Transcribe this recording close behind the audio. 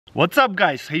What's up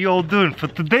guys, how you all doing? For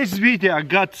today's video I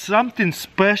got something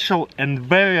special and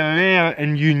very rare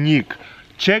and unique.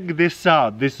 Check this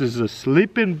out. This is a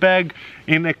sleeping bag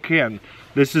in a can.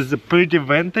 This is a pretty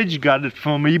vintage, got it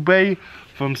from eBay,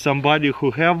 from somebody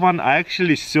who have one. I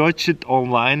actually searched it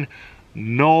online.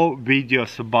 No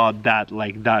videos about that,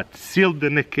 like that. Sealed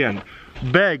in a can.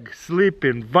 Bag,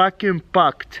 sleeping, vacuum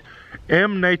packed.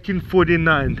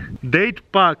 M1949,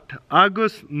 date packed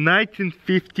August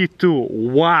 1952.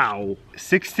 Wow,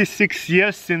 66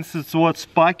 years since it was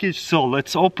packaged. So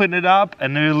let's open it up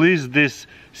and release this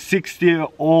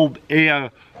 60-year-old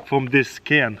air from this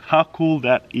can. How cool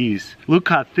that is. Look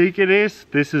how thick it is.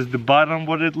 This is the bottom,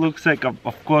 what it looks like.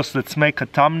 Of course, let's make a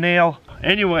thumbnail.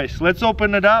 Anyways, let's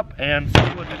open it up and see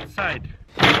what's inside.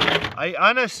 I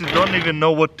honestly don't even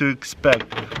know what to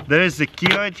expect. There is a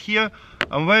key right here.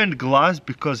 I'm wearing glass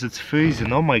because it's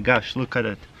freezing. Oh my gosh, look at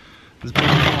it. It's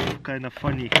kind of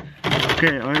funny.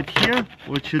 Okay, right here,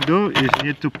 what you do is you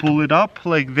need to pull it up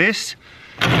like this.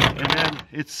 And then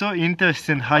it's so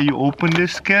interesting how you open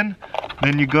this can.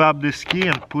 Then you grab this key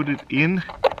and put it in.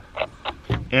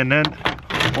 And then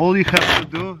all you have to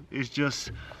do is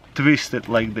just twist it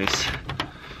like this.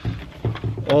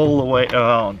 All the way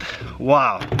around.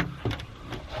 Wow.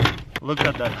 Look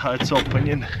at that, how it's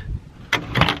opening.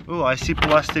 Oh, I see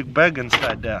plastic bag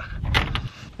inside there.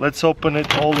 Let's open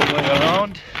it all the way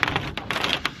around.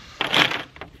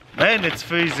 Man, it's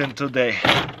freezing today.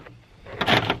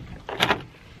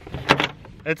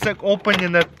 It's like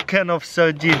opening a can of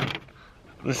sardine.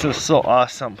 This is so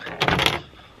awesome.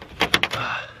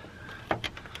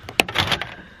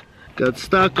 Got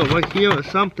stuck over here or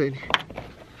something.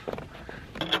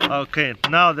 Okay,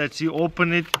 now that you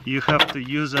open it, you have to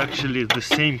use actually the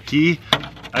same key.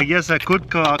 I guess I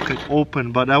could crack it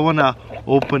open, but I wanna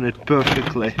open it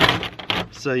perfectly.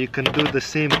 So you can do the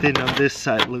same thing on this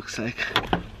side, looks like.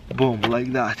 Boom,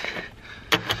 like that.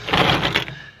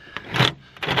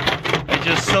 It's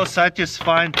just so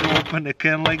satisfying to open a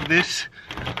can like this.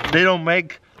 They don't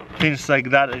make things like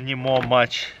that anymore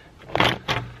much.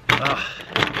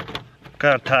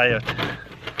 Kinda tired.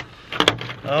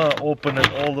 I'll open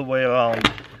it all the way around.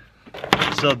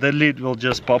 So the lid will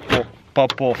just pop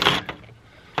off.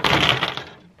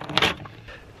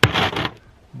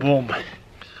 Boom.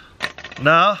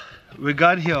 Now we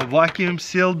got here a vacuum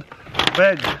sealed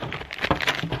bag.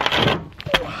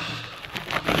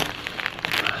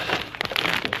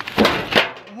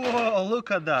 Whoa, look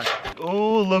at that.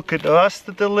 Oh, look, it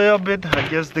rusted a little bit. I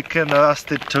guess they can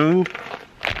rust it too.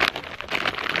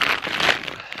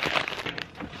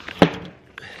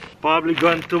 Probably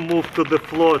going to move to the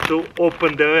floor to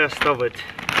open the rest of it.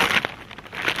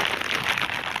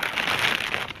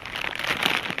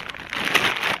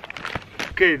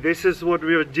 Okay, this is what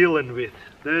we are dealing with.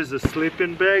 There is a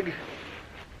sleeping bag.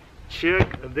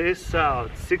 Check this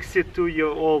out.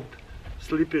 62-year-old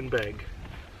sleeping bag.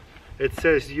 It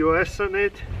says US on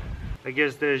it. I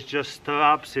guess there's just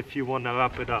straps if you want to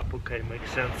wrap it up. Okay, makes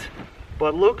sense.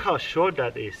 But look how short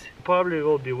that is. Probably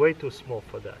will be way too small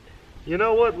for that. You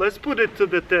know what? Let's put it to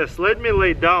the test. Let me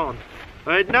lay down.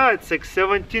 Right now it's like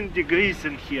 17 degrees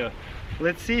in here.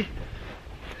 Let's see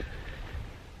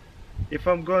if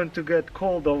I'm going to get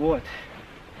cold or what.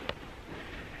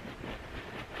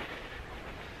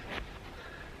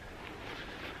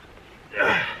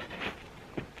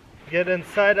 Get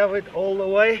inside of it all the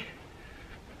way.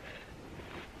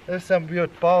 There's some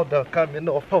weird powder coming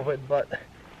off of it, but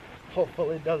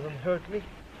hopefully it doesn't hurt me.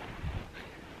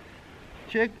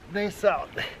 Check this out.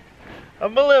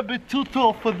 I'm a little bit too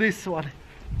tall for this one.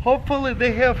 Hopefully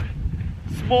they have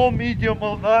small, medium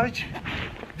or large,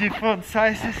 different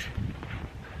sizes.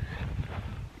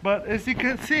 But as you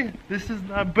can see, this is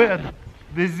not bad.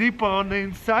 The zipper on the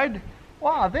inside,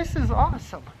 wow, this is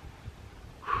awesome.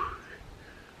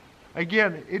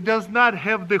 Again, it does not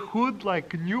have the hood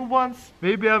like new ones.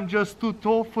 Maybe I'm just too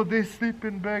tall for this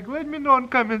sleeping bag. Let me know in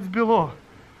comments below.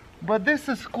 But this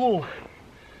is cool.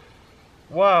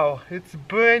 Wow, it's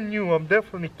brand new. I'm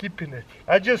definitely keeping it.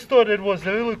 I just thought it was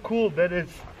really cool that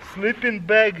it's sleeping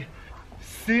bag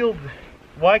sealed,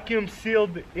 vacuum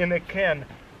sealed in a can.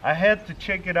 I had to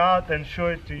check it out and show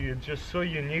it to you. It's just so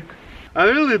unique. I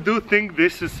really do think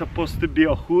this is supposed to be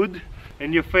a hood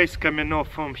and your face coming off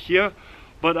from here,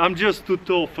 but I'm just too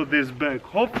tall for this bag.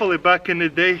 Hopefully back in the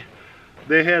day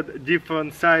they had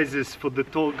different sizes for the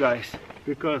tall guys,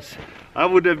 because I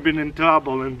would have been in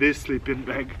trouble in this sleeping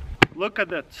bag. Look at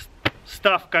that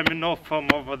stuff coming off from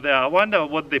over there. I wonder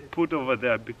what they put over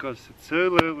there, because it's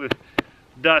really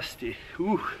dusty.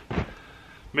 Ooh.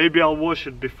 Maybe I'll wash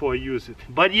it before I use it.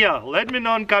 But yeah, let me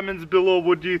know in comments below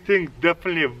what do you think.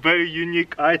 Definitely a very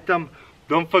unique item.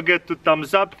 Don't forget to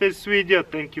thumbs up this video.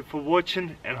 Thank you for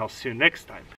watching, and I'll see you next time.